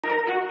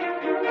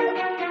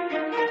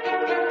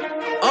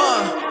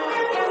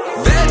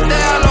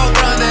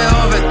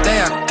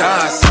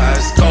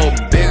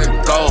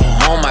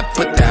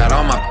got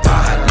all my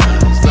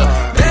partners.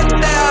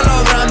 Vete a lo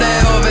grande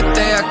o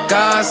vete a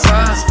casa.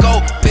 Go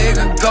big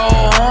or go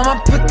home,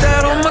 I put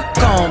that on my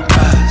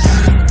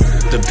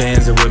compass. The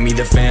bands are with me,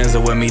 the fans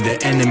are with me,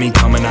 the enemy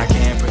coming, I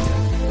can't protect.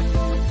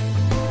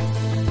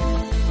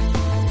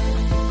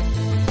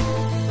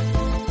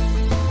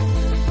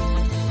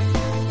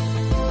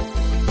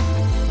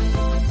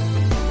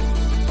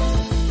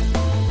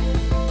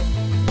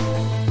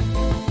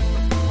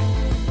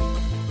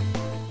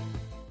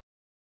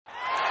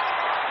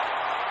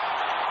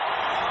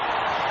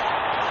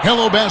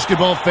 Hello,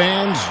 basketball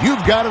fans.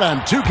 You've got it on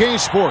 2K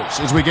Sports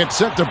as we get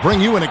set to bring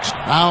you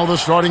now the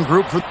starting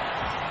group for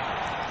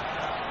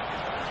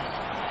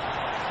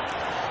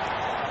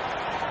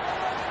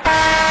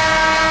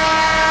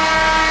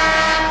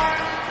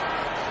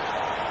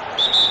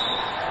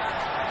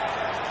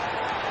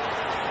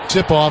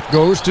tip-off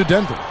goes to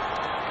Denver.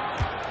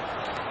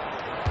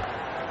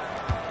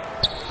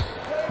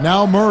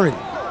 Now Murray.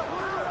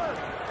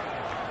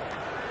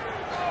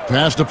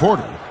 Pass to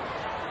Porter.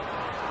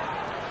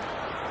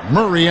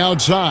 Murray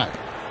outside.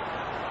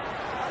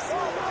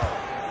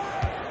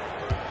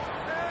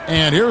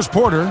 And here's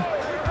Porter.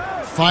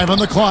 5 on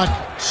the clock.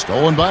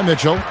 Stolen by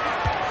Mitchell.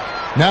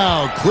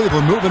 Now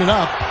Cleveland moving it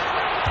up.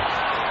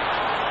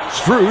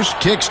 Strus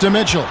kicks to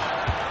Mitchell.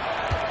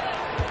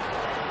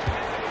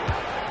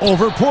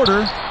 Over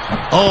Porter.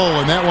 Oh,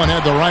 and that one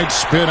had the right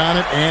spin on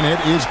it, and it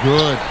is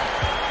good.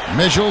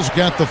 Mitchell's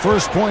got the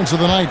first points of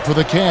the night for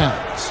the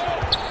Cavs.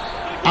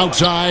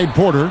 Outside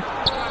Porter.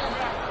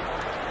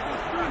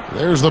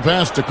 There's the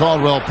pass to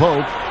Caldwell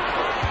Pope.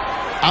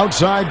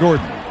 Outside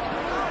Gordon.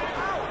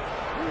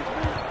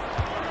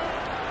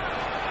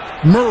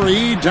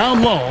 Murray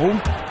down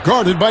low.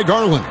 Guarded by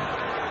Garland.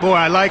 Boy,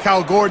 I like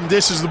how Gordon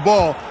dishes the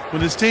ball.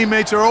 When his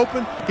teammates are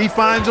open, he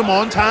finds them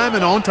on time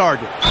and on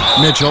target.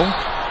 Mitchell.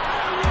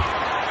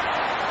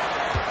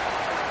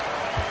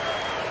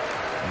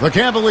 The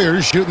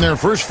Cavaliers shooting their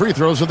first free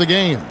throws of the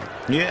game.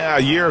 Yeah, a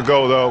year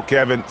ago, though,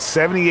 Kevin,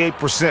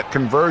 78%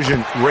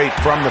 conversion rate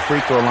from the free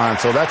throw line,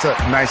 so that's a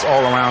nice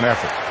all-around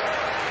effort.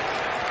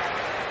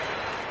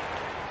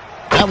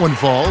 That one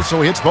falls,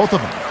 so he hits both of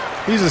them.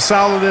 He's as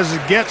solid as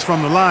it gets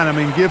from the line. I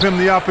mean, give him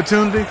the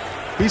opportunity.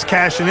 He's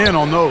cashing in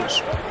on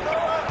those.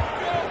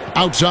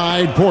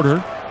 Outside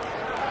Porter.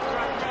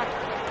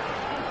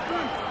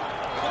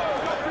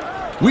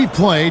 We've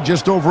played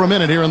just over a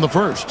minute here in the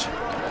first.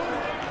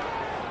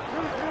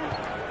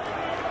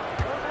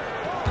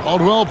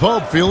 Caldwell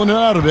Pope feeling it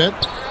out a bit.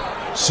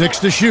 6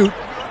 to shoot.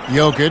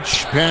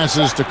 Jokic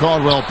passes to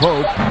Caldwell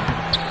Pope.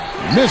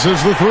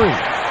 Misses the 3.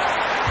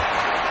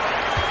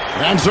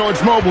 And so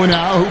it's Mobley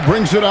now who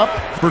brings it up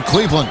for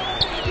Cleveland.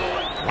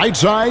 Right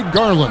side,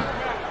 Garland.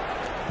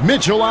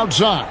 Mitchell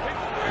outside.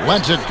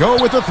 Lets it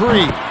go with the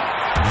 3.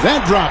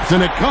 That drops,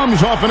 and it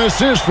comes off an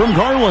assist from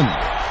Garland.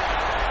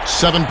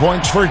 7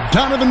 points for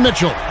Donovan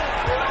Mitchell.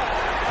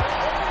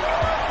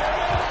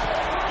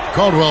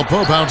 Caldwell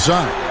Pope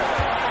outside.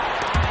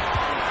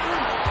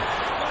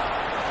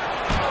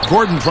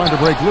 Gordon trying to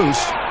break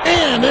loose.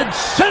 And it's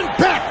sent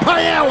back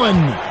by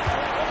Allen.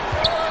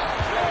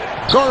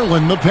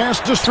 Garland the pass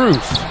to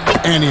Strus.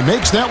 And he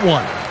makes that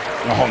one.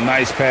 Oh,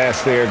 nice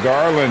pass there.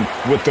 Garland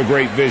with the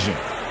great vision.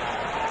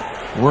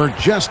 We're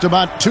just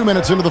about 2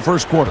 minutes into the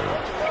first quarter.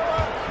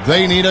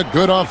 They need a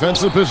good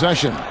offensive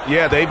possession.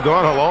 Yeah, they've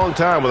gone a long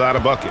time without a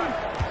bucket.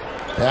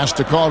 Pass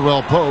to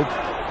Caldwell Pope.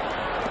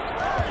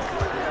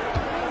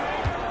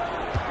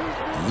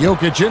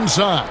 Jokic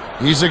inside.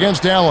 He's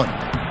against Allen.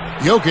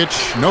 Jokic,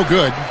 no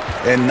good.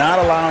 And not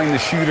allowing the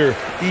shooter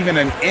even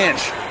an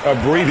inch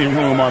of breathing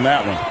room on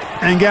that one.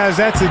 And, guys,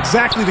 that's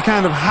exactly the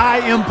kind of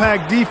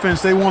high-impact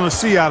defense they want to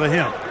see out of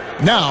him.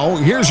 Now,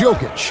 here's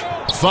Jokic.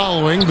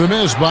 Following the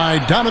miss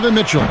by Donovan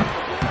Mitchell.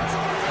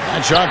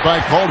 That shot by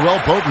Caldwell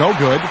Pope, no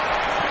good.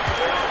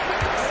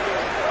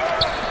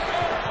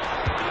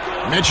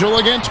 Mitchell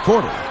against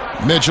Porter.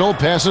 Mitchell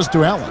passes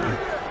to Allen.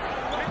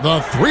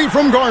 The 3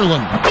 from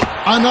Garland.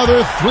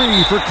 Another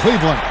 3 for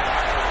Cleveland.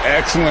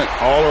 Excellent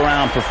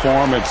all-around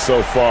performance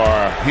so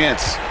far,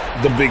 hence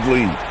the big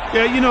lead.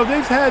 Yeah, you know,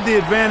 they've had the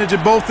advantage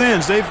at both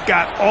ends. They've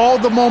got all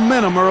the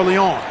momentum early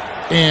on.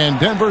 And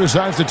Denver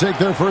decides to take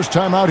their first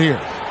time out here.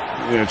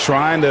 They're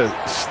trying to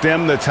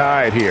stem the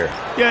tide here.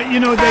 Yeah, you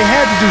know, they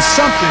had to do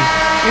something,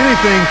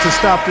 anything to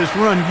stop this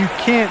run. You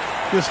can't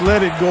just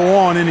let it go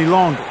on any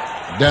longer.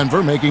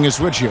 Denver making a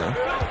switch here.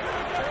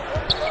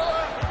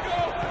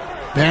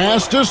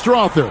 Pass to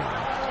Strother.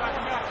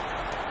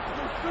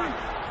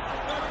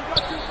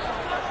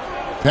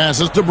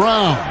 Passes to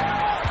Brown.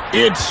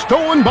 It's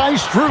stolen by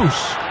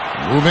Strus.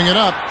 Moving it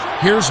up.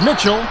 Here's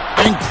Mitchell.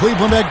 And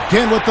Cleveland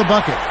again with the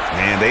bucket.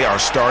 And they are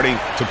starting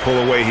to pull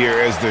away here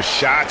as the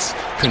shots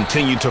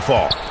continue to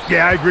fall.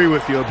 Yeah, I agree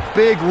with you. A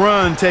big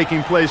run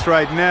taking place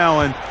right now,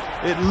 and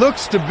it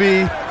looks to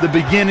be the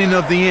beginning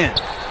of the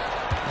end.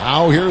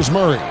 Now here's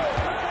Murray.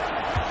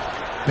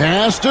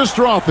 Pass to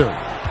Strother.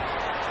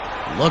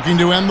 Looking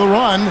to end the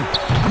run.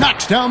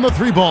 Knocks down the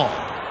 3 ball.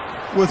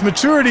 With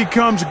maturity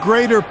comes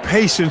greater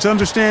patience,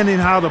 understanding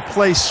how to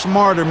play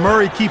smarter.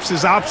 Murray keeps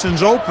his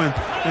options open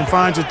and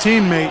finds a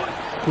teammate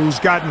who's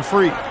gotten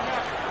free.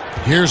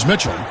 Here's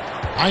Mitchell.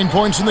 9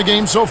 points in the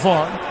game so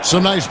far.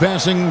 Some nice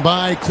passing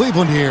by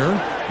Cleveland here.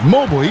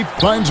 Mobley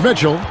finds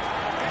Mitchell.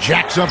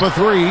 Jacks up a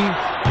three.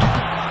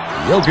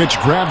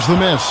 Jokic grabs the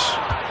miss.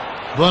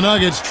 The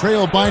Nuggets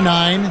trail by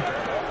 9.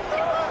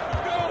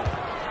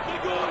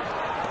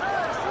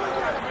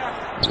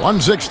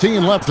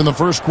 1:16 left in the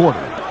first quarter.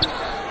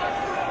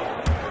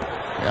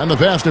 And the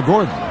pass to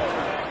Gordon.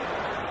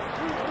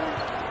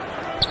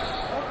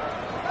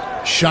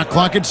 Shot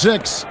clock at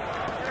 6.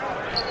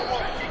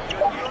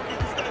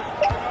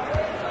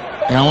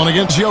 Allen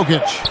against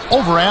Jokic.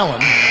 Over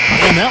Allen.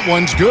 And that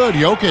one's good.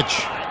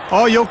 Jokic.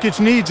 All Jokic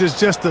needs is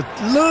just a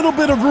little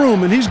bit of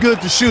room, and he's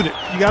good to shoot it.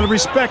 You got to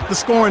respect the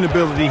scoring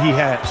ability he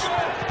has.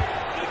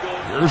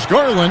 Here's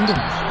Garland.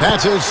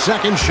 That's his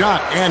second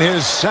shot and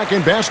his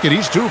second basket.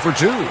 He's 2 for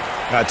 2.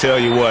 I tell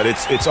you what,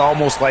 it's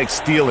almost like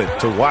stealing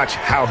to watch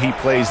how he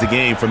plays the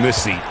game from this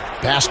seat.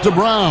 Pass to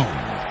Brown.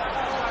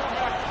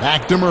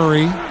 Back to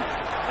Murray.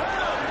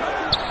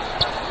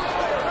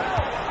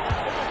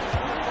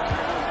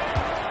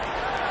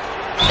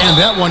 And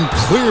that one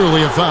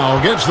clearly a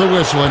foul. Gets the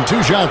whistle and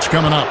 2 shots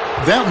coming up.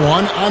 That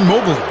one on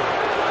Mobley.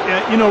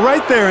 Yeah, you know,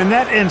 right there in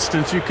that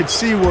instance, you could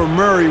see where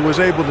Murray was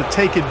able to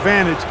take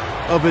advantage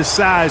of his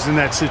size in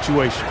that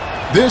situation.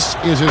 This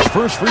is his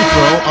first free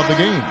throw of the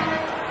game.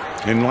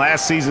 And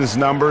last season's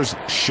numbers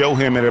show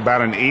him at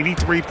about an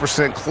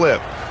 83%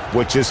 clip,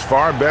 which is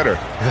far better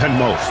than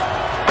most.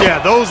 Yeah,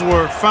 those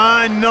were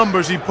fine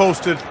numbers he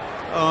posted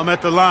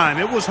at the line.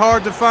 It was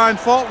hard to find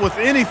fault with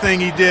anything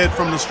he did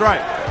from the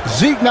stripe.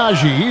 Zeke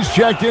Naji, he's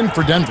checked in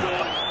for Denver.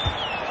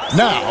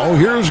 Now,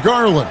 here's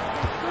Garland.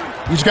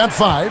 He's got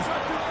 5.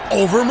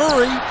 Over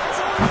Murray.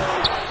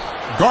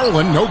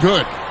 Garland, no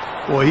good.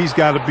 Boy, he's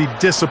got to be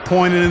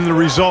disappointed in the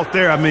result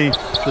there. I mean,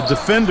 the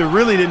defender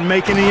really didn't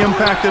make any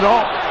impact at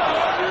all.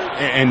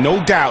 And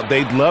no doubt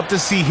they'd love to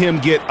see him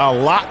get a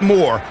lot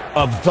more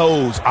of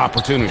those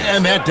opportunities.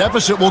 And that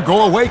deficit will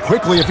go away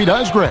quickly if he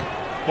does, Greg.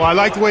 Well, I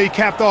like the way he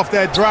capped off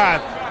that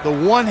drive. The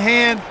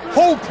one-hand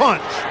hole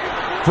punch.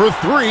 For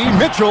 3,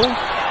 Mitchell.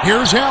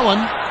 Here's Allen.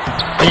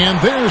 And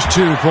there's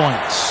 2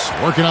 points.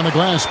 Working on the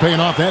glass, paying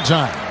off that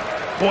time.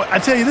 Boy, I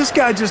tell you, this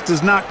guy just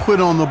does not quit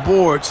on the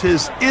boards.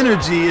 His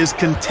energy is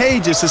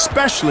contagious,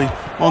 especially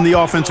on the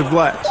offensive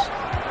glass.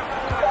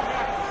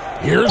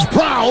 Here's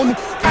Brown.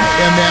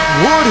 And that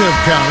would have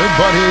counted,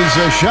 but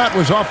his shot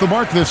was off the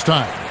mark this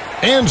time.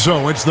 And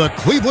so it's the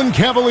Cleveland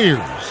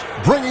Cavaliers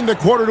bringing the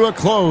quarter to a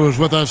close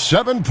with a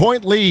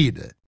 7-point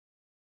lead.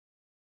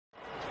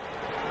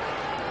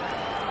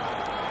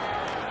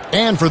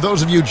 And for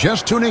those of you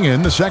just tuning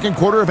in, the second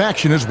quarter of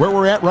action is where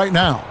we're at right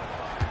now.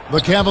 The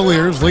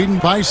Cavaliers leading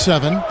by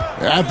 7.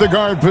 At the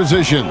guard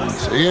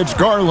positions, it's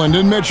Garland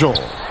and Mitchell.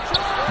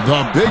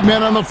 The big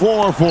men on the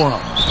floor for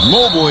them,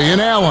 Mobley and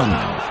Allen.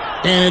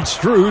 And it's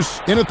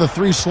Strus in at the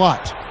 3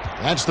 slot.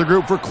 That's the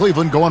group for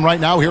Cleveland going right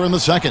now here in the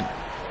second.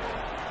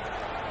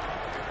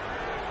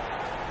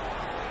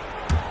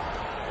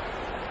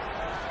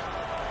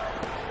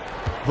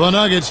 The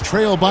Nuggets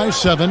trail by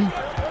 7.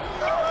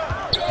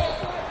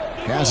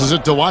 Passes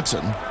it to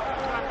Watson.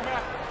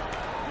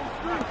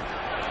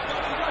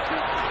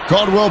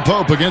 Caldwell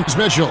Pope against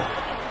Mitchell.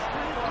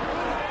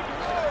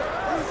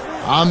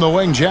 On the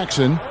wing,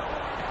 Jackson.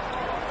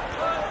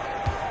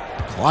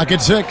 Clock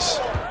at 6.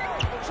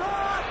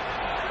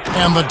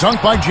 And the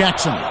dunk by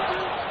Jackson.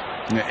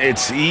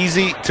 It's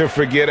easy to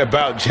forget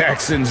about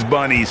Jackson's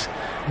bunnies,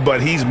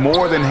 but he's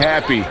more than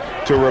happy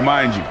to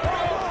remind you.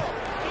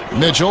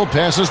 Mitchell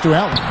passes to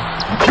Allen.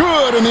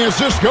 Good, and the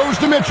assist goes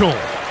to Mitchell.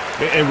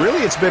 And really,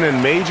 it's been a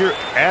major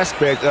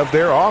aspect of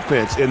their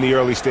offense in the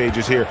early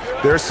stages here.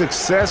 Their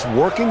success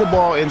working the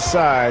ball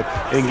inside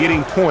and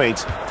getting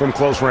points from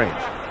close range.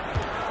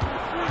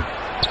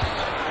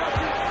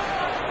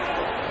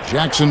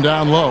 Jackson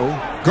down low,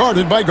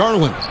 guarded by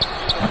Garland.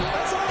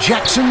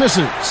 Jackson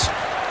misses.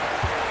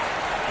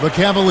 The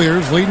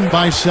Cavaliers leading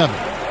by 7.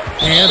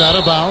 And out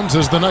of bounds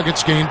as the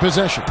Nuggets gain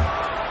possession.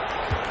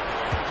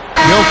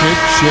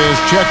 Jokic is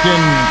checked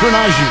in for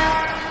Naji.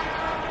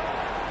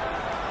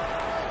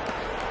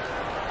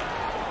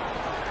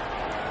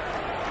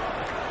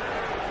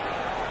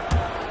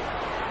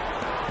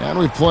 And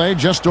we've played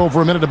just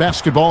over a minute of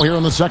basketball here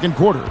in the second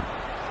quarter.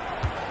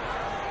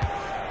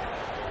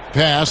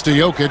 Pass to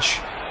Jokic.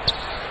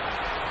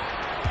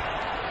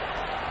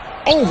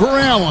 Over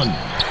Allen.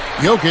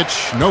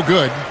 Jokic, no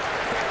good.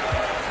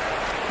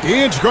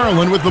 It's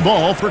Garland with the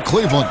ball for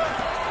Cleveland.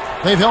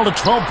 They've held a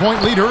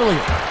 12-point lead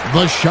earlier.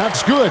 The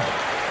shot's good.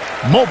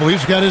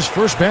 Mobley's got his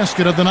first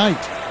basket of the night.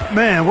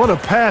 Man, what a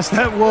pass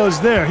that was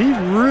there. He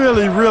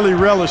really, really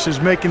relishes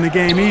making the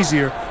game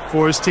easier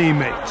for his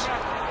teammates.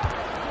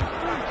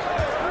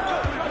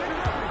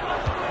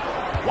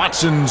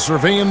 Watson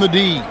surveying the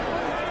D.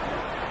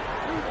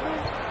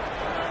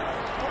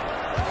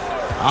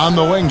 On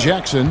the wing,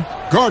 Jackson,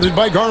 guarded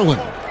by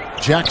Garland.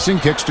 Jackson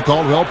kicks to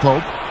Caldwell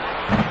Pope.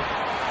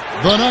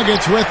 The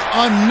Nuggets with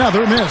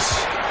another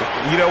miss.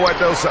 You know what,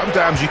 though?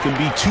 Sometimes you can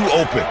be too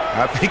open.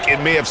 I think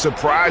it may have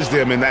surprised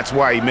him, and that's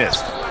why he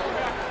missed.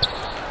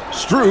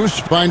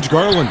 Strus finds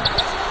Garland.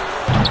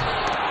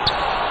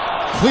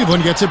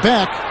 Cleveland gets it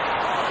back.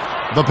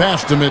 The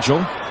pass to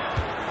Mitchell.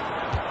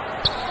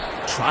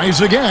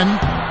 Tries again.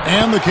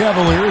 And the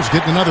Cavaliers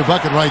get another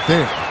bucket right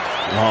there.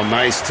 Oh,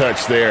 nice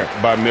touch there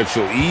by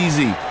Mitchell.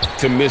 Easy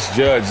to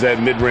misjudge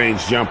that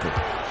mid-range jumper.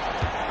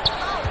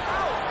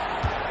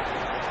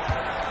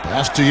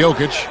 Pass to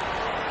Jokic.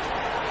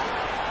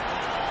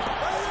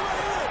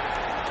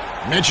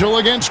 Mitchell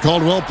against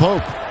Caldwell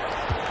Pope.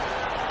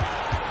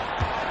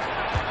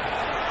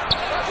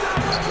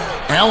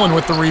 Allen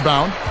with the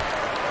rebound.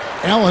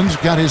 Allen's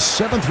got his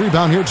 7th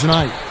rebound here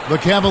tonight. The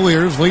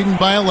Cavaliers leading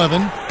by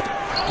 11.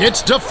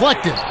 It's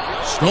deflected.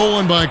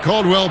 Stolen by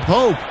Caldwell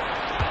Pope.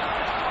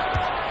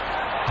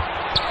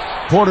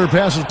 Porter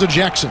passes to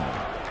Jackson.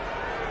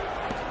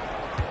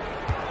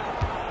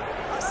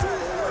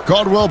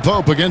 Caldwell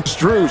Pope against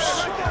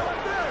Strus.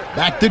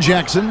 Back to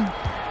Jackson.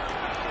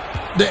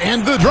 To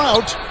end the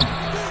drought.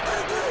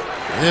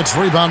 It's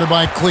rebounded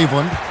by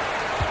Cleveland.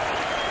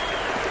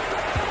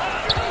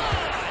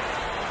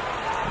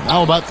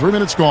 Now about 3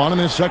 minutes gone in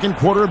the second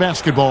quarter of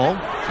basketball.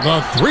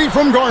 The three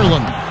from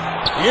Garland.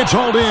 It's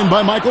hauled in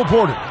by Michael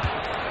Porter.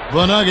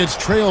 The Nuggets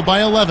trail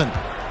by 11.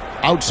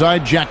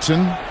 Outside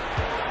Jackson.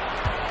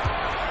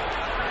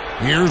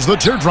 Here's the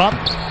teardrop.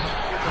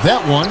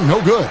 That one,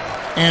 no good.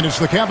 And it's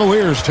the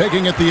Cavaliers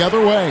taking it the other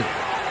way.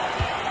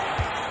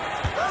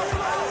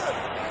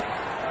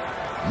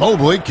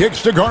 Mobley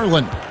kicks to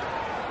Garland.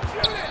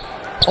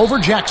 Over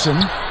Jackson.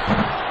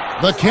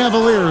 The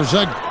Cavaliers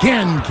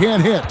again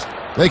can't hit.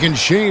 They can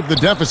shave the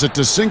deficit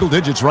to single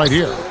digits right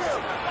here.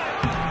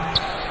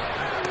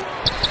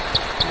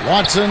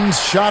 Watson's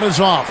shot is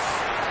off.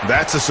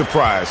 That's a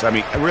surprise. I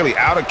mean, really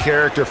out of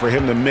character for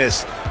him to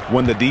miss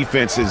when the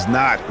defense is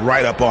not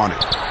right up on it.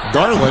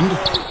 Garland.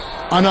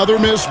 Another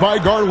miss by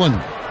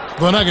Garland.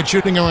 The Nuggets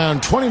shooting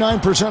around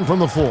 29% from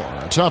the floor.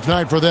 A tough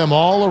night for them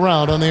all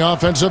around on the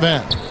offensive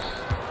end.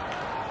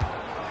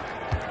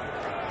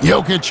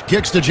 Jokic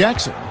kicks to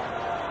Jackson.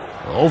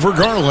 Over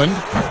Garland.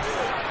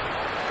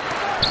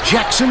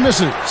 Jackson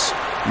misses.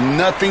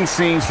 Nothing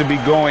seems to be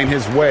going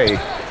his way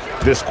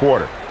this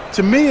quarter.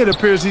 To me, it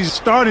appears he's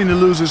starting to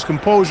lose his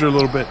composure a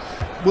little bit.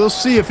 We'll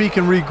see if he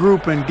can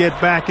regroup and get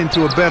back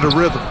into a better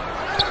rhythm.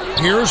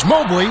 Here's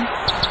Mobley.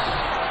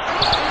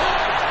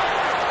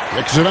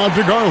 Kicks it out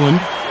to Garland.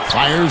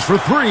 Fires for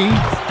three.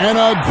 And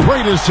a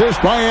great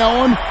assist by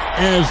Allen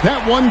as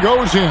that one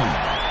goes in.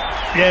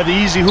 Yeah, the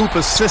easy hoop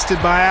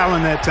assisted by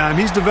Allen that time.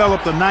 He's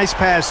developed a nice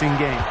passing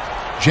game.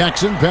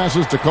 Jackson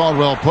passes to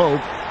Caldwell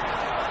Pope.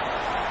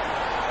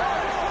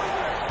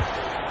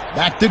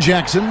 Back to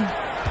Jackson.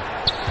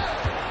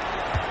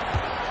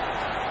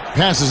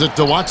 Passes it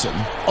to Watson.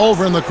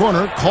 Over in the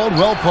corner,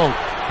 Caldwell Pope.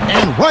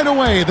 And right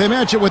away, they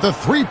match it with a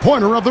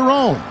three-pointer of their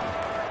own.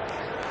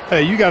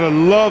 Hey, you got to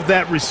love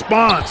that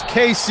response.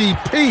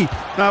 KCP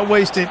not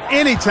wasting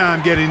any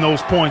time getting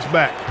those points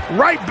back.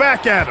 Right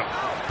back at him.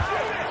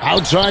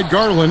 Outside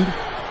Garland.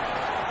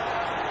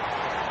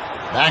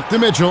 Back to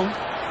Mitchell.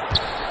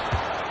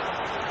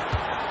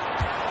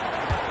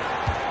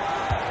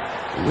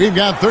 We've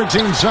got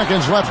 13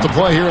 seconds left to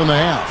play here in the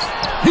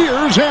half.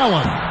 Here's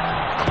Allen.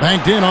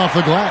 Banked in off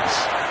the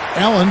glass.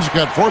 Allen's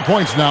got 4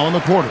 points now in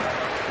the quarter.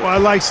 Well, I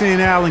like seeing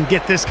Allen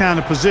get this kind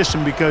of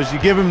position because you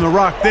give him the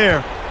rock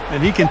there,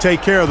 and he can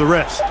take care of the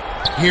rest.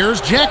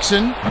 Here's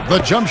Jackson.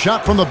 The jump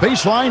shot from the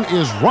baseline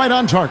is right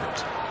on target.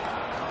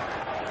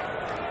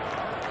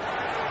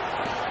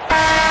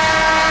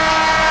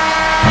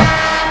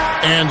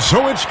 And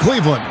so it's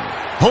Cleveland,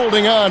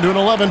 holding on to an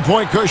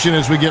 11-point cushion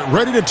as we get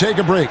ready to take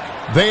a break.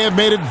 They have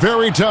made it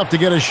very tough to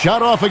get a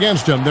shot off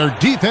against them. Their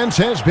defense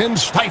has been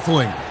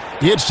stifling.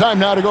 It's time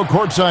now to go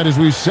courtside as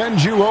we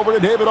send you over to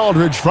David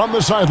Aldridge from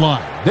the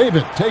sideline.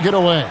 David, take it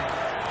away.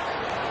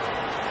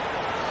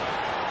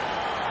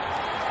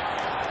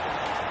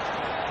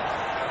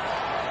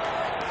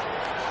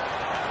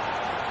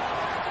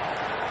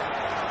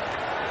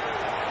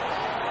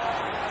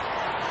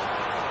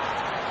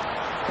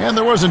 And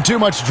there wasn't too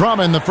much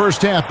drama in the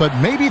first half, but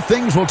maybe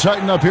things will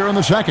tighten up here in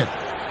the second.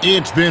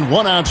 It's been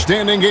one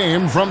outstanding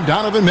game from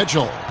Donovan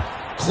Mitchell.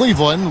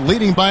 Cleveland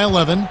leading by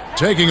 11.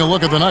 Taking a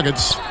look at the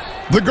Nuggets.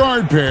 The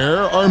guard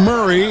pair are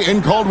Murray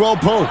and Caldwell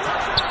Pope.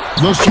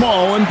 The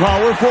small and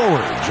power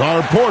forwards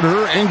are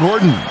Porter and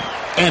Gordon.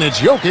 And it's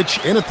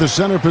Jokic in at the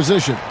center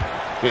position.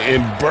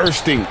 And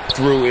bursting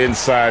through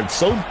inside,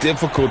 so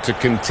difficult to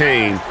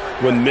contain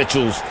when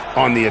Mitchell's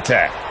on the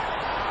attack.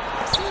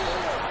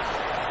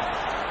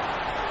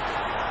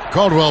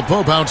 Caldwell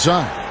Pope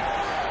outside.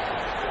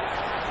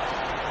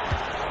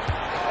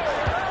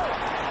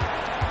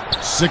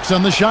 6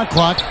 on the shot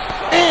clock.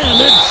 And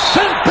it's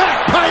sent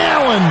back by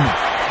Allen.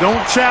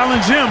 Don't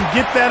challenge him.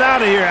 Get that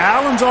out of here.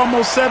 Allen's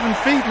almost 7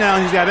 feet now.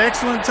 He's got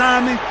excellent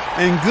timing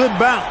and good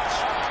bounce.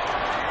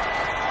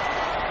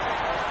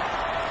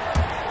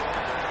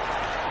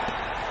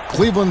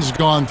 Cleveland's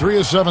gone 3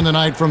 of 7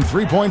 tonight from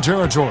three-point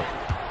territory.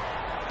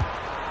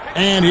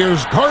 And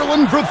here's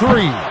Garland for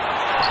three.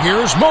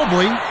 Here's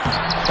Mobley,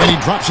 and he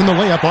drops in the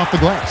layup off the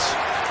glass.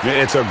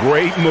 It's a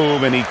great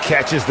move, and he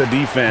catches the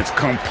defense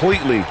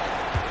completely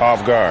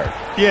off guard.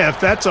 Yeah, if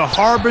that's a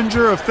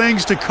harbinger of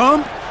things to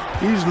come,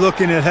 he's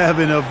looking at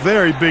having a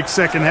very big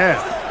second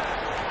half.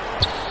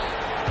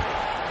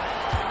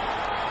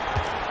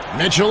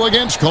 Mitchell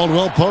against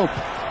Caldwell Pope.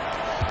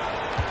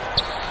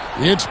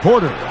 It's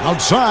Porter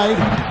outside.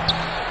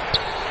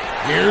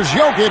 Here's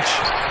Jokic.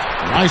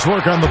 Nice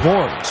work on the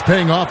boards,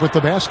 paying off with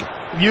the basket.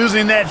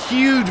 Using that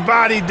huge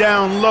body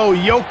down low,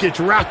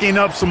 Jokic racking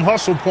up some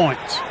hustle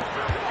points.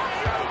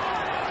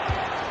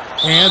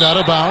 And out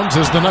of bounds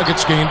as the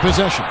Nuggets gain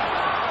possession.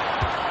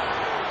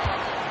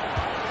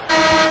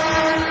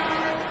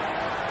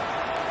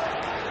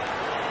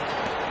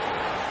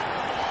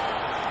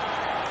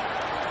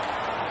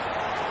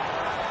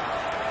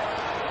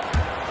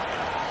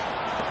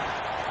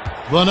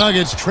 The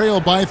Nuggets trail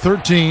by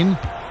 13.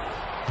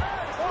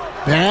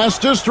 Pass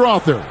to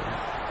Strother.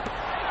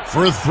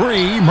 For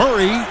three,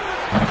 Murray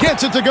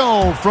gets it to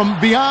go from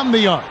beyond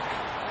the arc.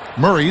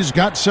 Murray's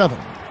got 7.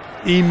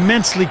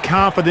 Immensely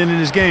confident in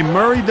his game.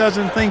 Murray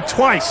doesn't think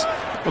twice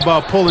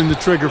about pulling the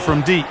trigger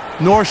from deep,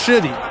 nor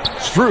should he.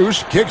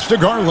 Strus kicks to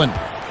Garland.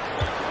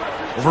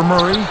 Over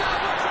Murray.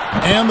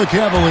 And the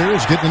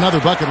Cavaliers get another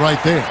bucket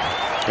right there.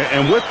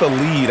 And with the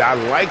lead, I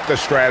like the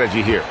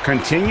strategy here.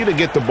 Continue to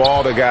get the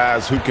ball to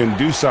guys who can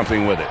do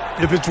something with it.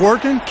 If it's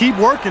working, keep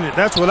working it.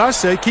 That's what I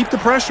say. Keep the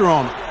pressure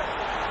on him.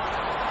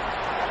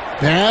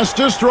 Pass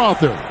to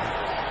Strother.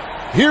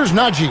 Here's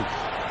Najee.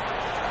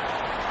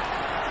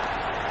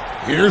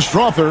 Here's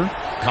Strother,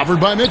 covered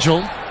by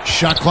Mitchell.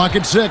 Shot clock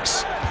at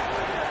 6.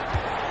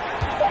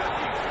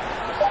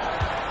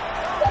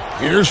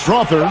 Here's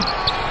Strother.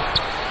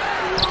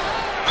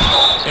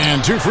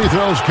 And 2 free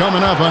throws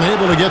coming up,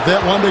 unable to get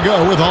that one to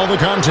go with all the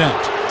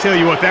contact. Tell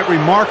you what, that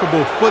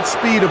remarkable foot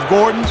speed of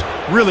Gordon's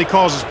really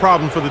causes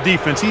problems for the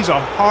defense. He's a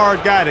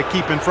hard guy to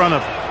keep in front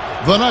of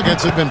him. The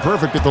Nuggets have been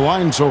perfect at the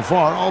line so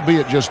far,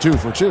 albeit just 2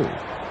 for 2.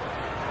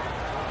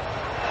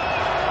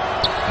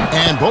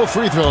 And both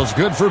free throws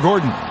good for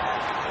Gordon.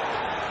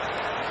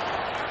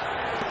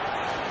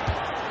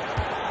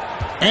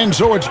 And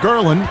so it's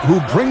Garland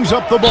who brings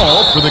up the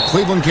ball for the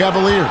Cleveland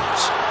Cavaliers.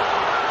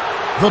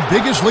 The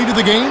biggest lead of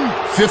the game,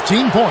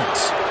 15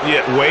 points.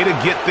 Yeah, way to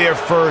get there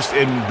first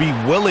and be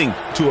willing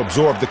to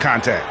absorb the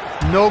contact.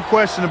 No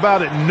question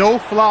about it. No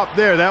flop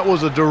there. That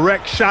was a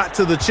direct shot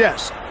to the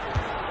chest.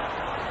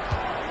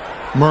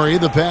 Murray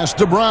the pass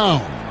to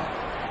Brown.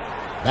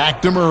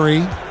 Back to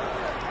Murray.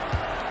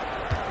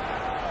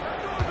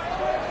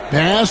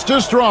 Pass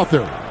to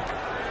Strother.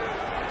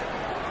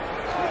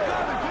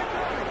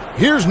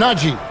 Here's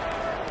Najee.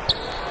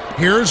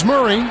 Here's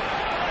Murray.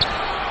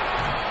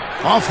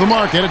 Off the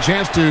mark, had a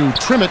chance to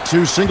trim it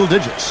to single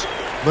digits.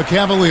 The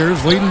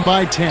Cavaliers leading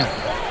by 10.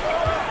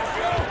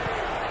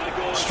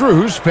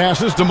 Strus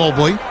passes to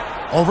Mobley.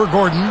 Over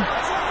Gordon.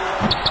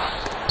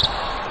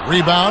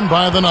 Rebound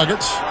by the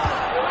Nuggets.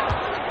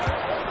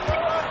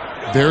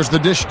 There's the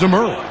dish to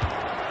Murray.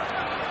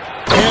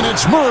 And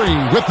it's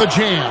Murray with the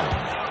jam.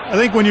 I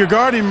think when you're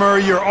guarding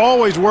Murray, you're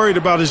always worried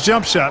about his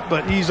jump shot,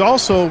 but he's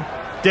also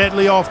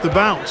deadly off the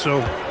bounce,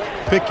 so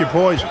pick your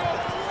poison.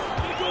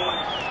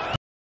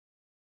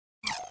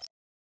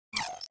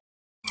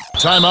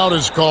 Timeout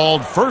is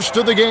called, first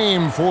of the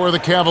game for the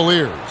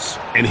Cavaliers.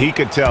 And he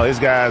could tell his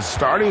guys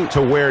starting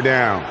to wear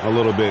down a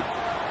little bit.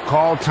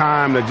 Call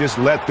time to just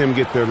let them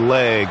get their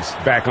legs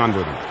back under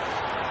them.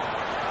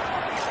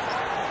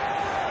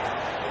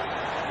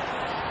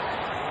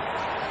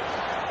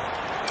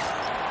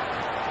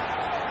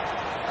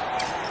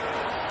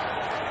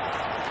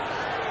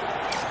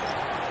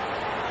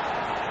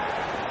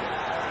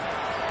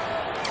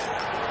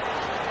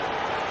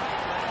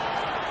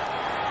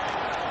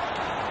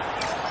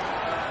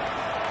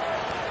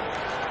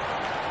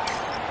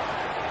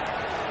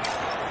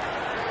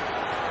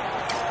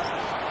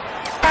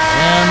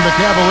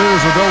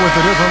 Cavaliers will go with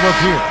a different look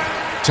here.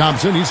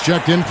 Thompson, he's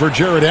checked in for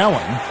Jared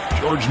Allen.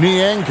 George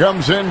Niang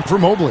comes in for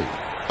Mobley.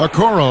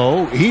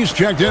 Okoro, he's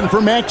checked in for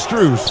Max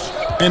Strus.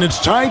 And it's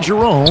Ty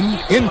Jerome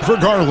in for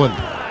Garland.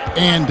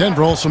 And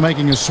Denver also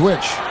making a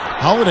switch.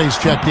 Holiday's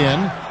checked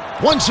in.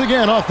 Once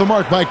again off the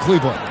mark by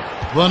Cleveland.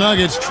 The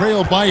Nuggets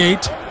trail by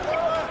 8.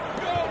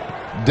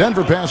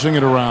 Denver passing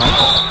it around.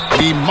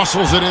 He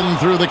muscles it in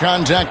through the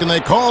contact, and they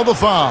call the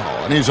foul.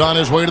 And he's on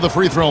his way to the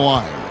free throw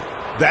line.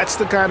 That's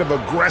the kind of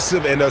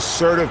aggressive and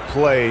assertive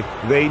play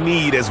they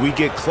need as we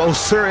get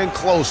closer and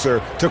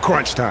closer to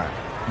crunch time.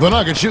 The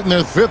Nuggets shooting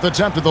their 5th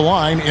attempt at the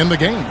line in the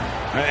game.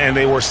 And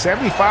they were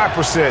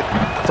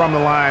 75% from the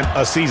line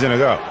a season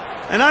ago.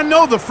 And I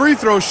know the free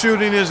throw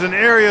shooting is an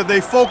area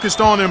they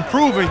focused on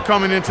improving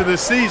coming into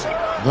this season.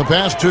 The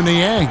pass to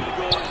Niang.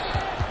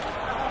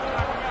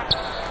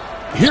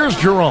 Here's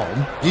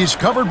Jerome. He's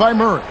covered by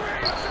Murray.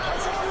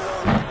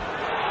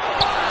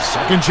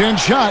 Second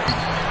chance shot.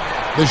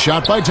 The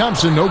shot by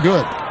Thompson, no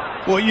good.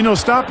 Well, you know,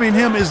 stopping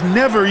him is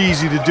never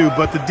easy to do,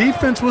 but the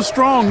defense was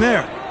strong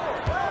there.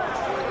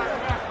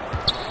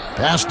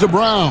 Pass to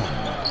Brown.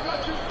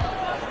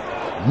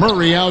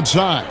 Murray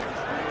outside.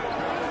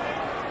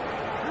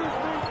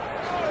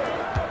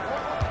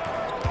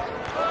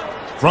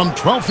 From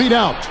 12 feet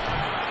out.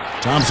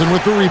 Thompson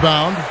with the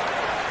rebound.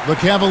 The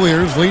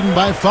Cavaliers leading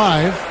by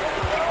 5.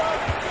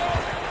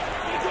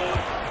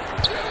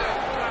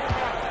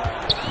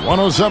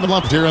 1:07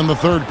 left here in the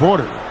third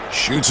quarter.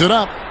 Shoots it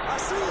up.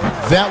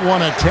 That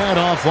one a tad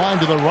offline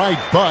to the right,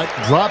 but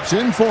drops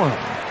in for him.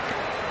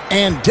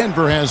 And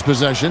Denver has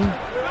possession.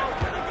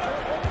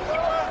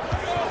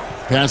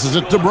 Passes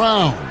it to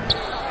Brown.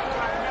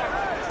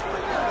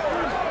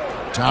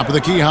 Top of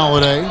the key,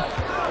 Holiday.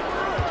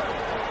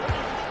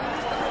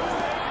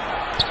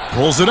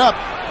 Pulls it up.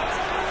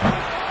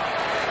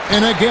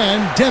 And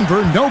again,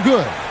 Denver no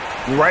good.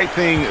 Right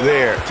thing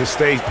there to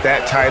stay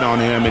that tight on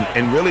him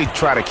and really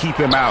try to keep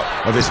him out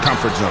of his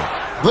comfort zone.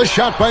 The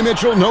shot by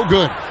Mitchell, no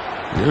good.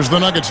 Here's the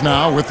Nuggets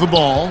now with the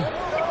ball.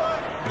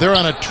 They're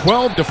on a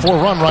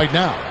 12-4 run right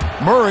now.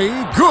 Murray,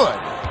 good.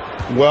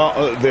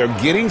 Well, they're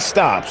getting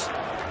stops,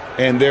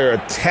 and they're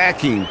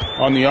attacking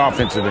on the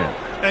offensive end.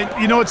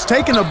 And, you know, it's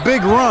taken a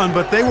big run,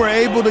 but they were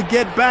able to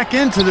get back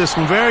into this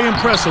one. Very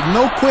impressive.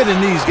 No quitting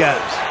these guys.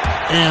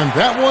 And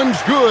that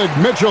one's good,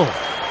 Mitchell.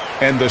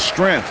 And the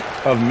strength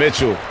of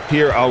Mitchell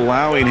here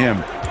allowing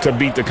him to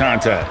beat the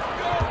contact.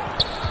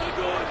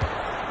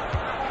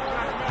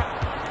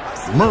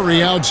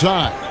 Murray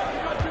outside.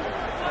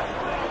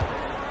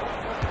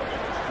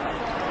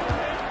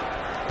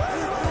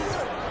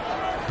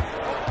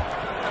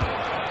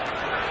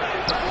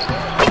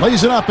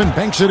 Plays it up and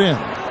banks it in.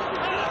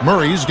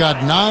 Murray's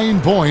got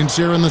 9 points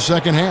here in the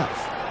second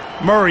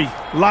half. Murray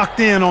locked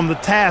in on the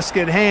task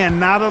at hand,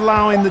 not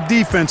allowing the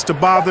defense to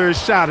bother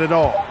his shot at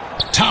all.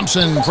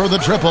 Thompson for the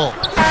triple.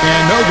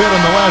 And no good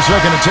on the last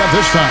second attempt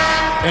this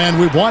time. And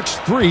we've watched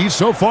 3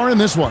 so far in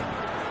this one.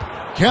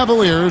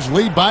 Cavaliers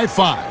lead by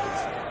 5.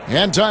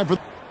 And time for...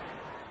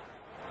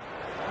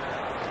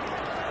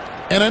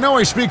 And I know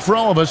I speak for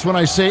all of us when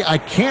I say I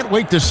can't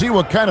wait to see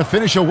what kind of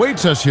finish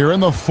awaits us here in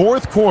the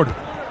fourth quarter.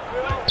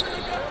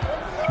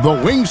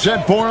 The wing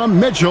set for him,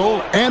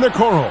 Mitchell and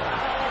Okoro.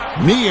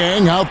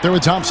 Niang out there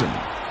with Thompson.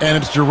 And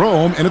it's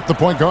Jerome in at the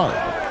point guard.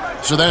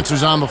 So that's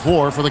who's on the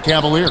floor for the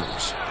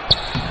Cavaliers.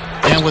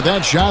 And with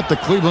that shot, the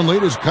Cleveland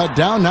lead is cut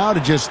down now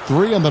to just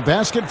 3 on the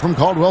basket from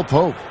Caldwell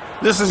Pope.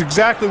 This is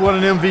exactly what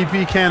an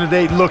MVP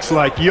candidate looks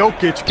like.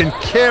 Jokic can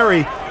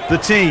carry the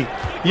team,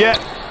 yet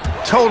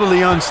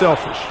totally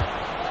unselfish.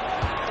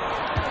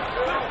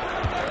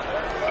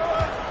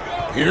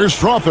 Here's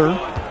Strother.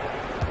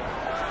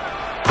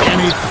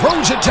 And he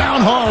throws it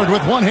down hard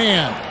with one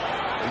hand.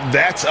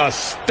 That's a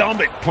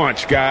stomach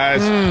punch,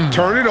 guys.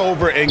 Turn it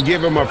over and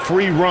give him a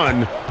free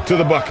run to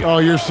the bucket. Oh,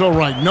 you're so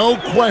right. No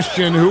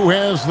question who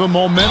has the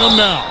momentum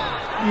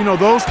now. You know,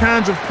 those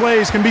kinds of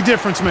plays can be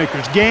difference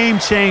makers, game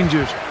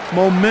changers,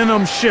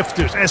 momentum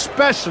shifters,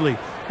 especially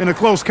in a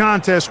close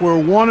contest where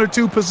 1 or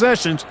 2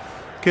 possessions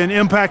can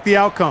impact the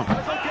outcome.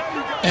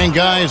 And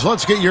guys,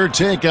 let's get your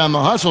take on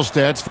the hustle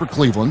stats for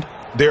Cleveland.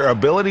 Their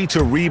ability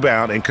to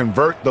rebound and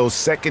convert those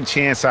second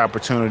chance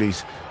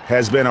opportunities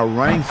has been a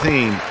running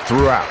theme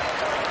throughout.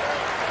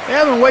 They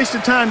haven't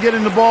wasted time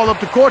getting the ball up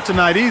the court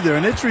tonight either,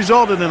 and it's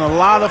resulted in a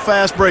lot of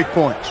fast break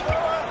points.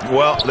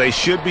 Well, they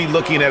should be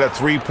looking at a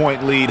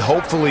 3-point lead.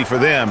 Hopefully for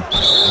them,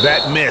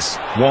 that miss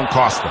won't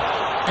cost them.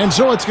 And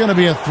so it's going to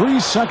be a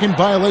 3-second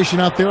violation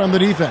out there on the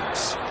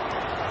defense.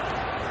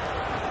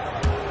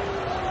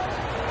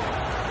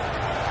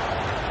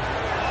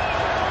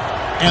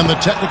 And the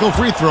technical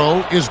free throw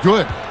is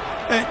good.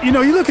 And, you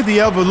know, you look at the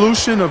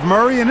evolution of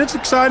Murray, and it's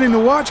exciting to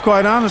watch,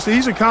 quite honestly.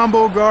 He's a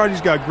combo guard. He's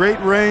got great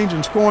range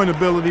and scoring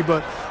ability,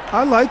 but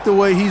I like the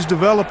way he's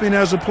developing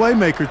as a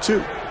playmaker,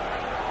 too.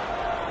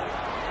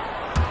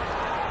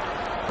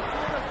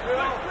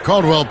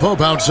 Caldwell Pope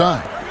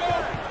outside.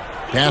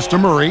 Pass to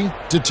Murray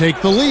to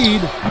take the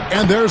lead.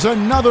 And there's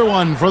another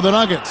one for the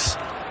Nuggets.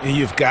 And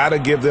you've got to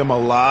give them a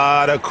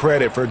lot of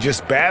credit for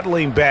just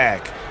battling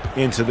back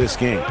into this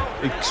game.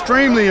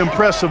 Extremely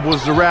impressive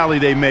was the rally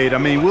they made. I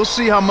mean, we'll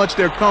see how much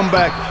their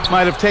comeback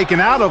might have taken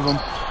out of them,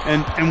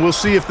 and we'll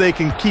see if they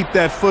can keep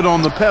that foot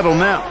on the pedal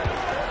now.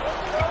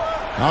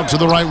 Out to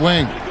the right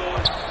wing.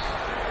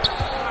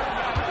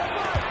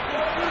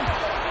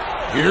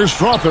 Here's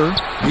Strother.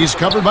 He's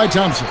covered by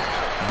Thompson.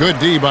 Good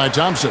D by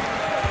Thompson.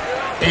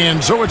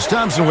 And so it's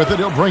Thompson with it.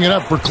 He'll bring it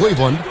up for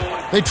Cleveland.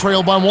 They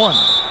trail by 1.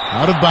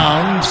 Out of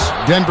bounds.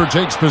 Denver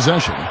takes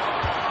possession.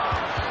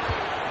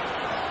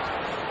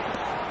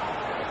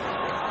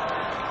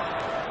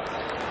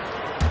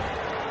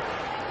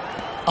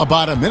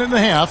 About a minute and a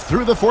half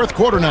through the fourth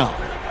quarter now.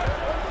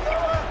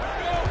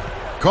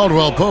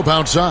 Caldwell Pope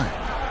outside.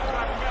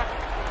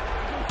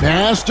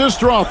 Pass to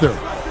Strother.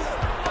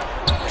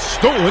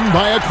 Stolen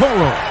by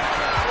Okoro.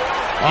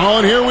 Oh,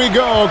 and here we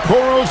go.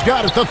 Okoro's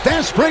got it. The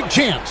fast break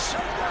chance.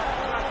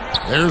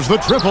 There's the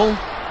triple.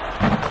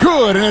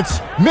 Good, and it's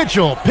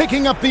Mitchell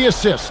picking up the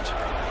assist.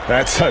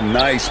 That's a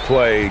nice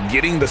play,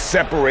 getting the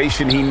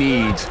separation he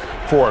needs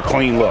for a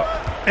clean look.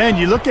 And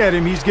you look at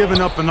him, he's given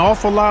up an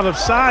awful lot of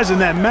size in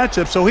that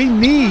matchup, so he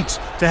needs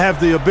to have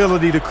the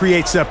ability to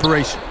create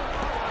separation.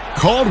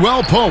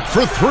 Caldwell Pope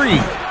for three.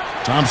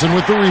 Thompson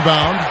with the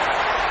rebound.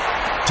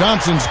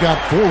 Thompson's got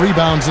 4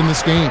 rebounds in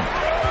this game.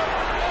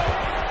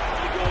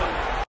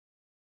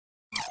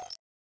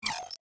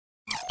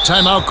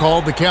 Timeout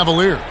called the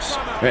Cavaliers.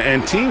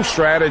 And team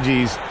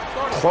strategies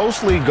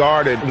closely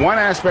guarded. One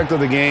aspect of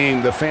the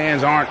game the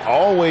fans aren't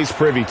always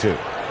privy to.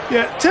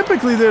 Yeah,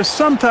 typically there's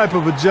some type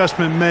of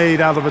adjustment made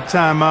out of a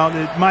timeout.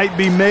 It might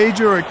be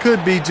major or it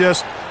could be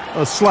just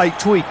a slight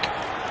tweak.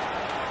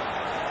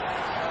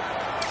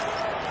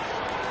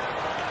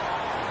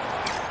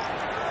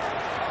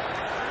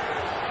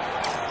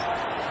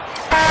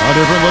 A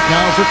different look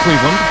now for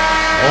Cleveland.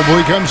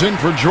 Mobley comes in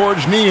for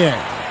George Niang.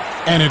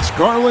 And it's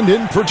Garland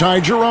in for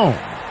Ty Jerome.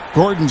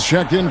 Gordon's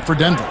checked in for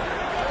Denver.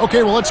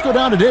 Okay, well, let's go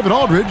down to David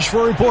Aldridge for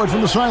a report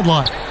from the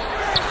sideline.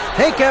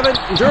 Hey, Kevin.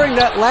 During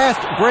that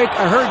last break,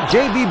 I heard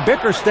J.B.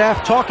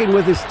 Bickerstaff talking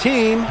with his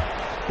team.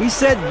 He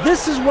said,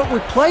 this is what we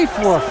play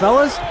for,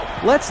 fellas.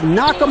 Let's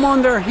knock them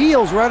on their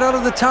heels right out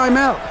of the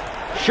timeout.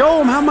 Show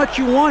them how much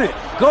you want it.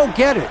 Go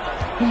get it.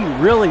 He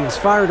really is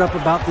fired up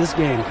about this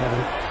game,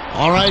 Kevin.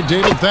 All right,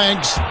 David,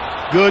 thanks.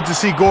 Good to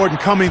see Gordon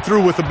coming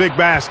through with a big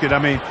basket. I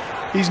mean,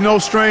 he's no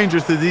stranger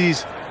to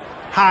these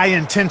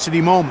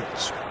high-intensity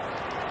moments.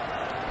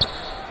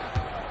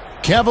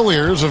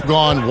 Cavaliers have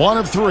gone 1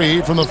 of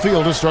 3 from the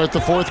field to start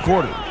the fourth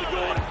quarter.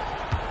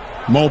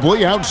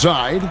 Mobley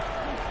outside.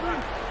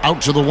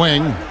 Out to the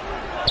wing.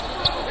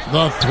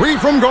 The 3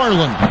 from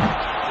Garland.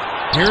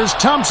 Here's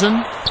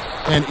Thompson.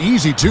 An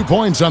easy 2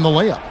 points on the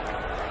layup.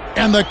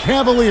 And the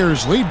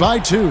Cavaliers lead by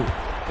 2.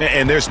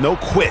 And there's no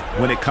quit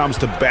when it comes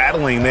to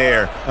battling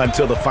there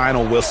until the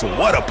final whistle.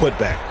 What a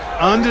putback.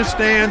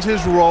 Understands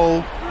his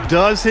role,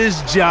 does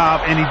his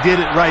job, and he did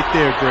it right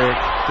there, Greg.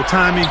 The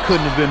timing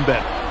couldn't have been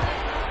better.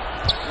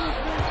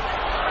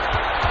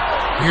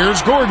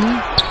 Here's Gordon.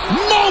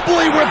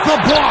 Mobley with the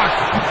block.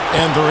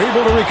 And they're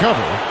able to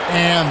recover.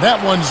 And that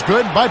one's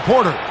good by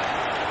Porter.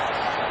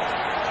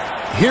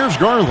 Here's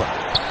Garland.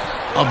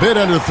 A bit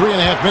under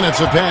 3.5 minutes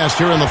have passed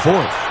here in the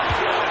fourth.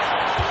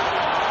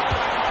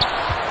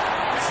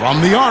 From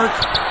the arc.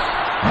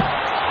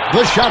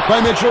 The shot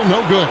by Mitchell,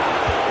 no good.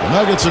 The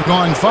Nuggets have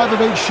gone 5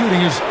 of 8 shooting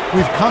as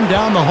we've come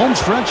down the home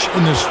stretch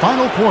in this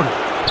final quarter.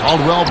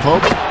 Caldwell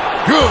Pope.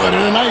 Good,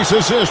 and a nice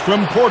assist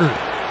from Porter.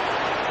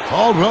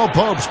 Caldwell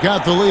Pope's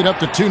got the lead up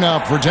to 2 now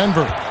for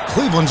Denver.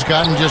 Cleveland's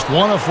gotten just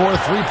 1 of 4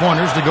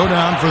 3-pointers to go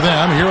down for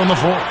them here in the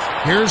fourth.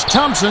 Here's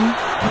Thompson.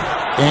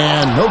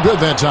 And no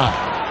good that time.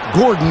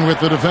 Gordon with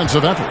the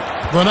defensive effort.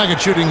 The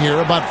Nuggets shooting here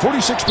about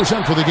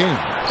 46% for the game.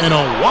 And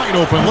a wide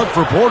open look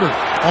for Porter.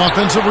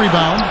 Offensive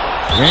rebound.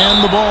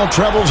 And the ball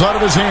travels out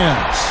of his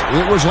hands.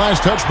 It was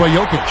last touched by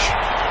Jokic.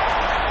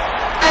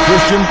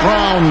 Christian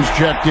Brown's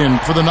checked in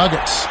for the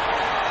Nuggets.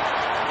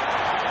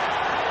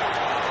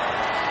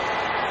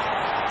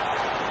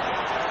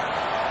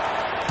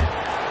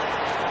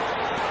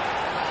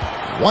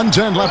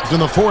 .110 left in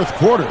the fourth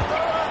quarter.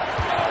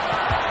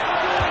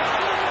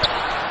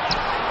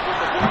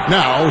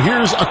 Now,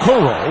 here's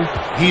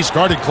Okoro. He's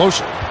guarded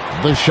closely.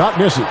 The shot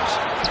misses.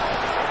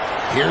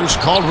 Here's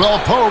Caldwell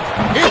Pope.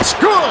 It's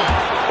good!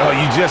 Oh,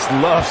 you just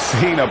love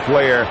seeing a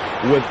player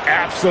with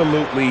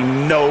absolutely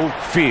no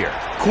fear.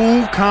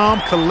 Cool, calm,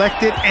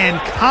 collected, and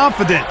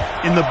confident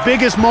in the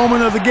biggest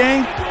moment of the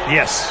game?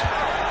 Yes.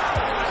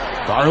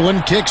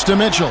 Garland kicks to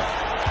Mitchell.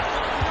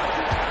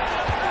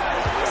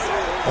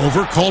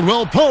 Over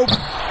Caldwell Pope.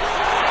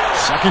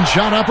 Second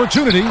shot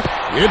opportunity.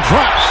 It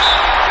drops.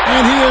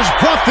 And he has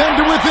brought them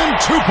to within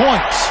 2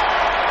 points.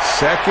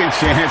 Second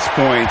chance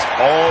points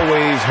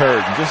always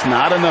hurt. Just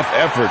not enough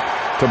effort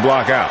to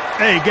block out.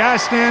 Hey,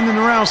 guys standing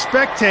around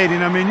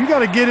spectating, I mean, you got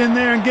to get in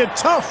there and get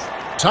tough.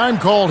 Time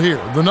called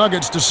here. The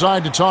Nuggets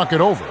decide to talk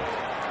it over.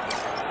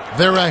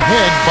 They're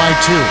ahead by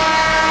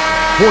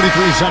 2.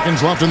 43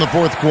 seconds left in the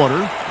fourth quarter.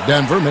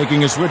 Denver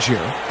making a switch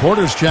here.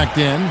 Porter's checked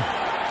in.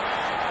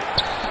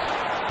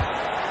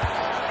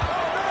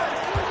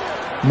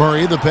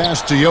 Murray, the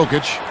pass to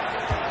Jokic.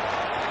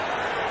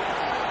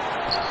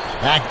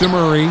 Back to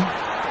Murray.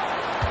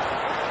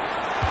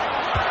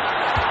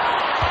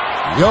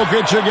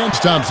 Jokic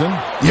against Thompson.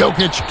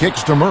 Jokic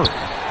kicks to Murray.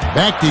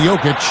 Back to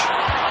Jokic.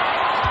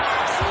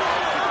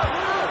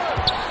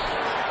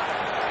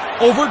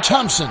 Over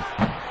Thompson.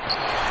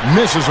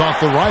 Misses off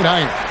the right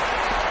iron.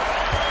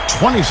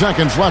 20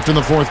 seconds left in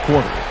the fourth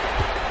quarter.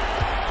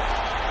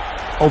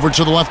 Over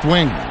to the left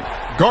wing.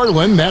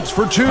 Garland, that's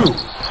for 2.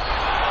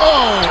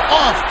 Oh,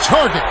 off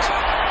target.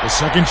 The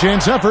second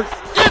chance effort.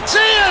 It's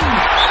in!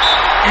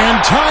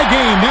 And tie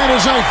game. That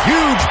is a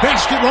huge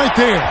basket right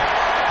there.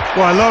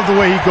 Well, I love the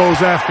way he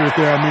goes after it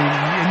there. I mean,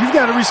 and you've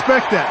got to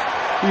respect that.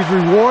 He's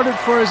rewarded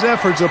for his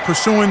efforts of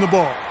pursuing the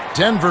ball.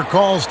 Denver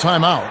calls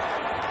timeout.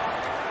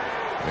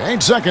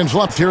 8 seconds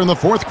left here in the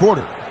fourth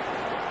quarter.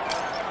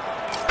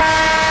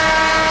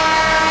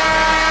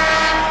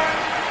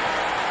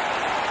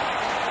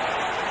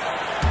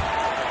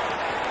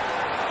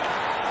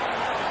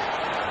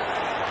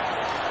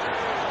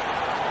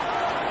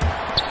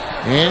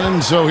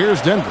 And so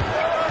here's Denver.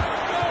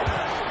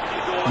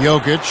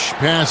 Jokic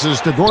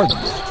passes to Gordon.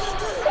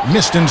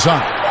 Missed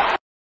inside.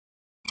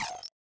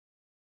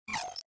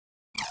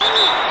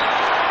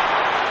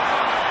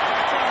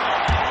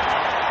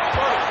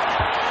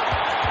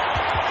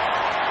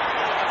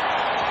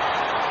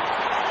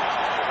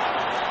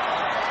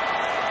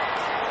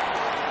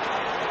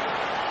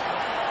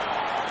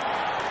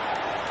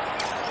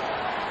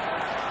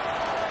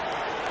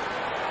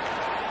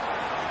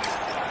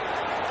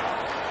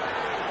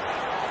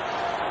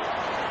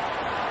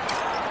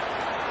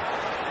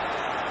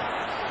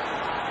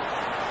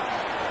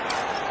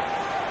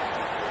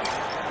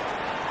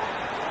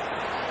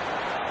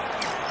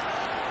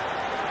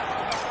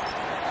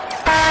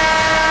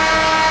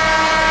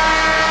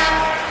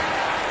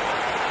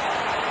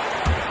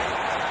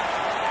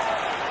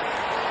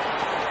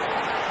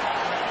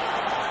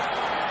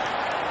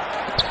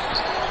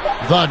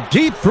 The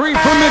deep three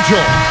for Mitchell.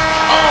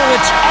 Oh,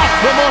 it's off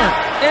the mark.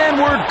 And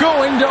we're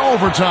going to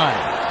overtime.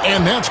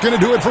 And that's going to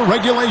do it for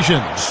regulation.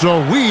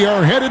 So we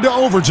are headed to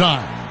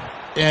overtime.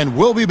 And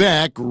we'll be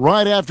back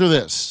right after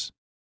this.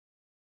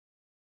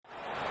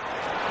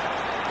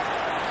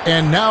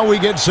 And now we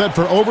get set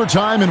for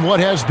overtime in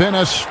what has been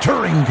a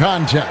stirring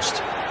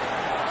contest.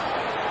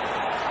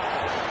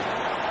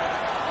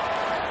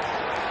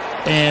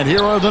 And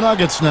here are the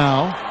Nuggets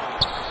now.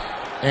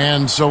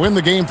 And so in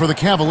the game for the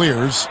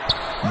Cavaliers,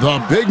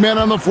 the big men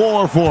on the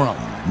floor for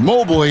them,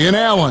 Mobley and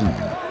Allen.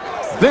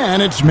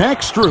 Then it's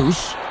Max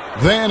Strus.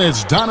 Then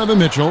it's Donovan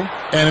Mitchell.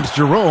 And it's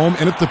Jerome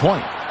in at the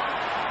point.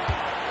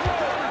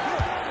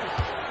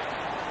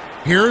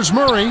 Here's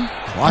Murray.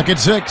 Clock at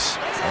 6.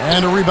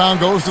 And a rebound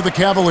goes to the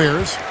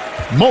Cavaliers.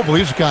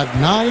 Mobley's got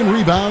 9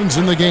 rebounds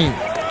in the game.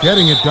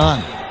 Getting it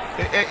done.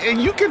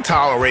 And you can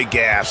tolerate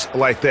gaffes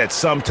like that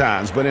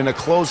sometimes, but in a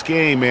close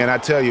game, man, I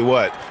tell you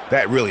what,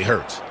 that really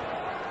hurts.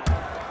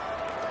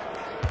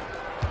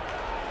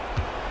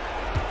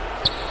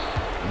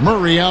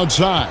 Murray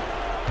outside.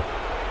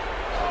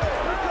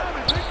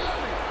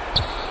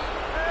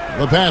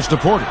 The pass to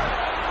Porter.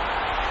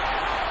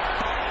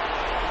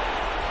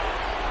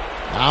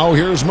 Now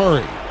here's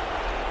Murray.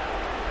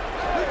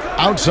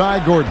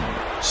 Outside Gordon.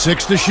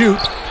 6 to shoot.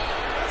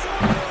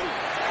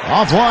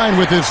 Offline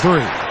with his 3.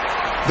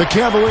 The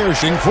Cavaliers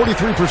shooting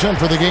 43%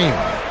 for the game.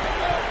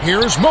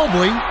 Here's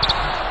Mobley.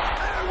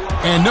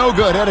 And no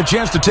good. Had a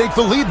chance to take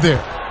the lead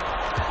there.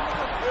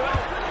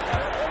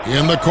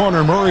 In the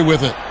corner, Murray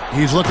with it.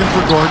 He's looking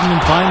for Gordon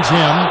and finds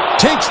him.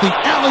 Takes the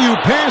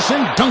alley-oop pass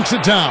and dunks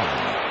it down.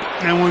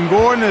 And when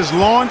Gordon is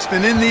launched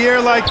and in the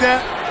air like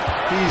that,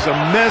 he's a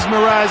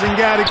mesmerizing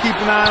guy to keep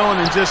an eye on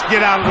and just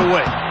get out of the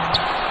way.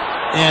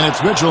 And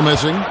it's Mitchell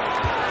missing.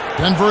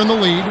 Denver in the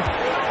lead.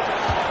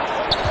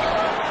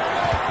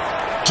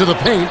 To the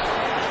paint.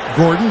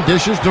 Gordon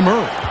dishes to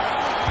Murray.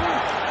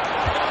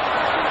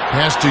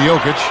 Pass to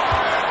Jokic.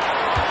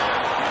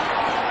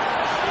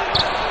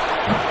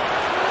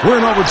 We're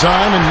in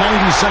overtime and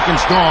 90 seconds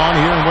gone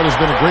here in what has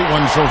been a great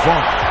one so far.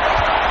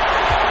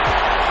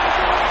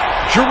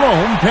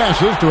 Jerome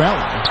passes to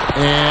Allen.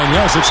 And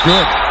yes, it's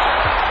good.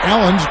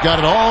 Allen's got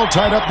it all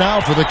tied up now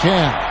for the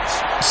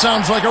Cavs.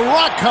 Sounds like a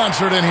rock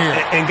concert in here.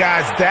 And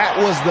guys, that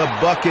was the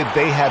bucket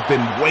they have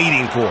been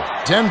waiting for.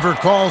 Denver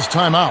calls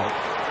timeout.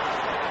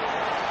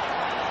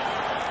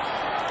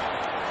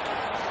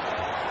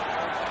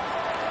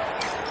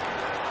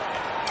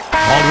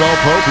 Caldwell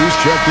Pope, he's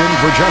checked in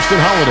for Justin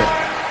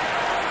Holiday.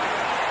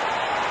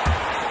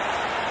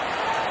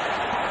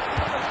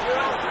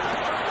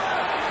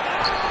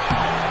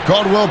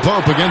 Caldwell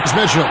Pope against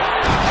Mitchell.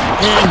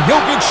 And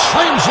Jokic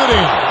slams it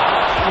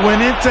in.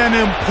 When it's an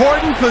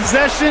important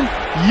possession,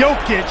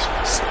 Jokic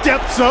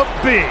steps up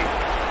big.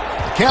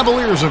 The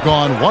Cavaliers have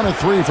gone 1 of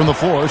 3 from the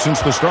floor since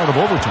the start of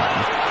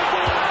overtime.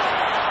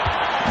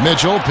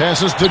 Mitchell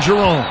passes to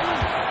Jerome.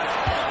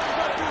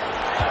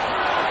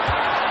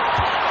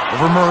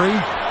 Over Murray.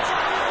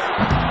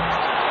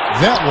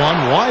 That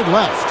one wide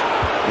left.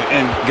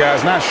 And,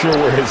 guys, not sure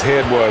where his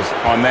head was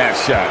on that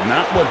shot.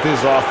 Not what this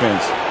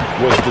offense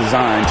was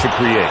designed to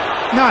create.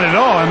 Not at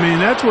all. I mean,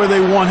 that's where they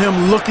want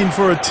him looking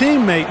for a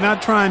teammate,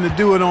 not trying to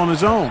do it on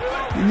his own.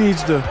 He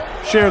needs to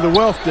share the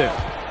wealth there.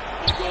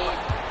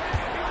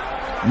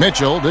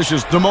 Mitchell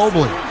dishes to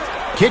Mobley.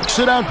 Kicks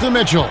it out to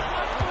Mitchell.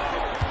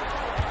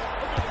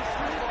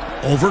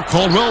 Over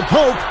Caldwell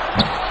Pope.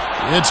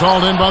 It's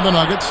hauled in by the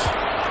Nuggets.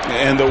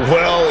 And the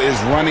well is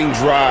running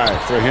dry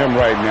for him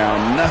right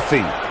now.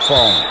 Nothing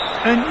falling.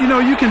 And, you know,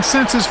 you can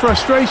sense his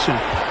frustration.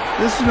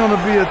 This is going to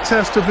be a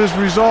test of his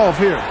resolve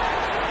here.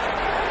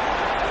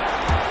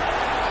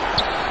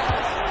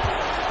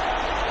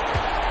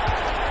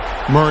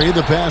 Murray,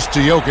 the pass to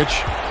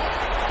Jokic.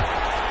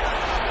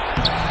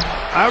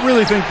 I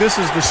really think this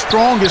is the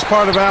strongest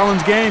part of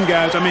Allen's game,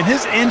 guys. I mean,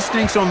 his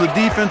instincts on the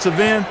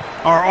defensive end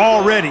are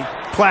already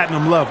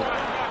platinum level.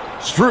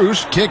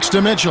 Strus kicks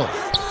to Mitchell.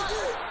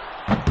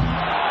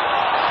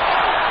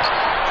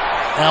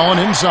 Allen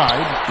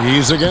inside.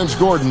 He's against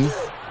Gordon.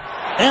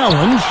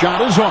 Allen's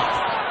shot is off.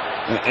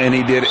 And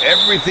he did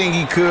everything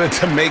he could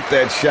to make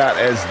that shot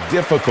as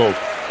difficult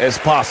as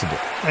possible.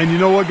 And you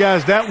know what,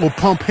 guys? That will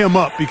pump him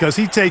up because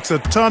he takes a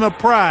ton of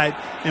pride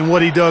in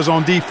what he does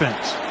on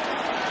defense.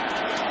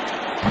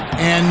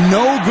 And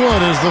no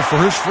good as the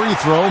first free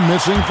throw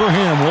missing for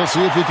him. We'll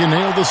see if he can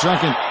nail the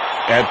second.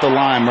 At the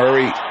line,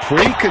 Murray,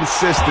 pretty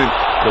consistent,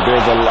 but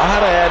there's a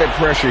lot of added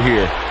pressure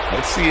here.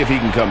 Let's see if he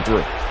can come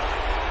through.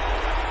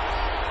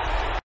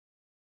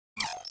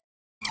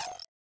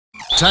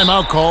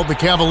 Timeout called the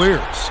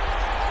Cavaliers.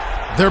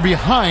 They're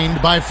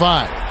behind by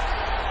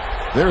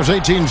 5. There's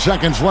 18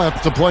 seconds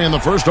left to play in the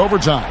first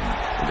overtime.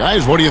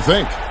 Guys, what do you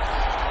think?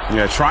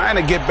 Yeah, trying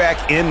to get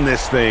back in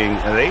this thing,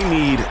 they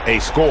need a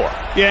score.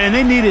 Yeah, and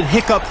they need it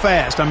hiccup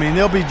fast. I mean,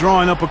 they'll be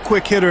drawing up a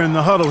quick hitter in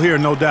the huddle here,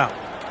 no doubt.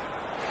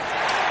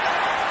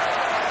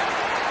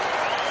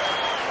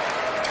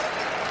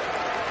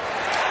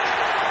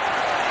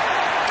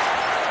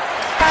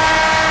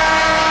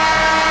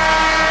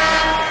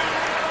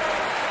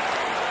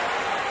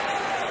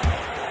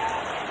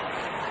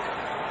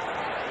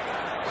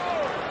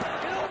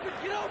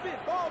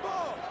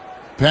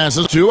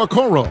 Passes to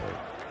Okoro.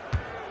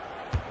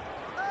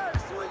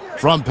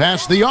 From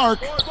past the arc.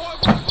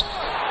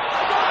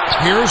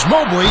 Here's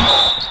Mobley.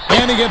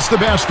 And he gets the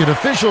basket.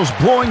 Officials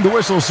blowing the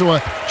whistle, so a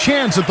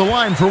chance at the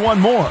line for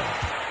one more.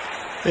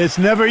 It's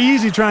never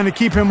easy trying to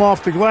keep him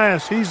off the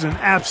glass. He's an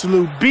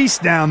absolute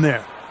beast down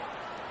there.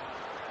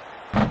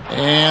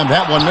 And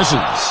that one misses.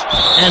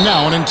 And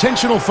now an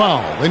intentional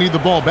foul. They need the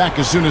ball back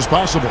as soon as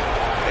possible.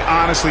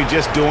 Honestly,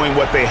 just doing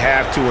what they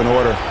have to in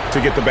order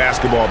to get the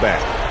basketball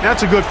back.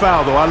 That's a good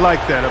foul, though. I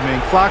like that. I mean,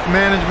 clock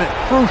management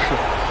crucial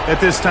at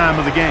this time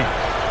of the game.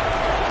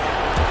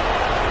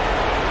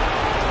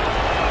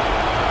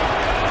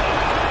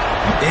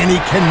 And he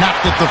cannot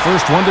get the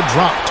first one to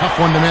drop. Tough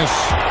one to miss.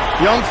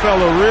 Young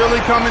fella really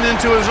coming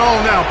into his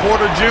own now.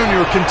 Porter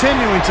Jr.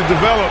 continuing to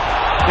develop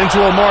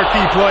into a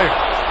marquee player.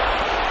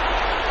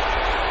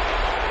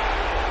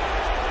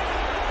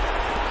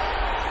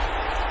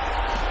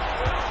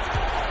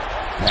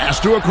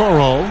 Pass to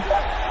Okoro.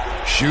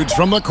 Shoots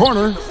from the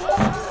corner.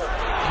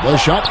 The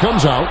shot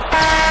comes out.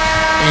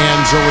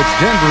 And so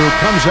it's Denver who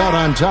comes out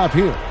on top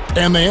here.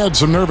 And they had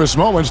some nervous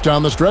moments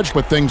down the stretch,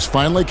 but things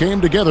finally came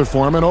together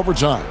for him in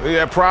overtime.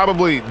 Yeah,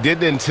 probably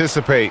didn't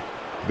anticipate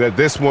that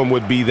this one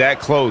would be that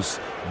close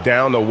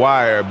down the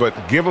wire, but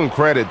give them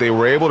credit. They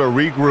were able to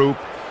regroup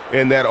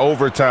in that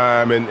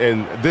overtime,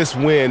 and this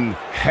win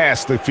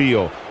has to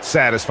feel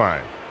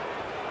satisfying.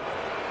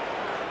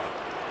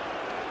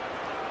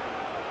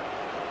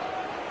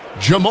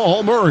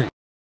 Jamal Murray.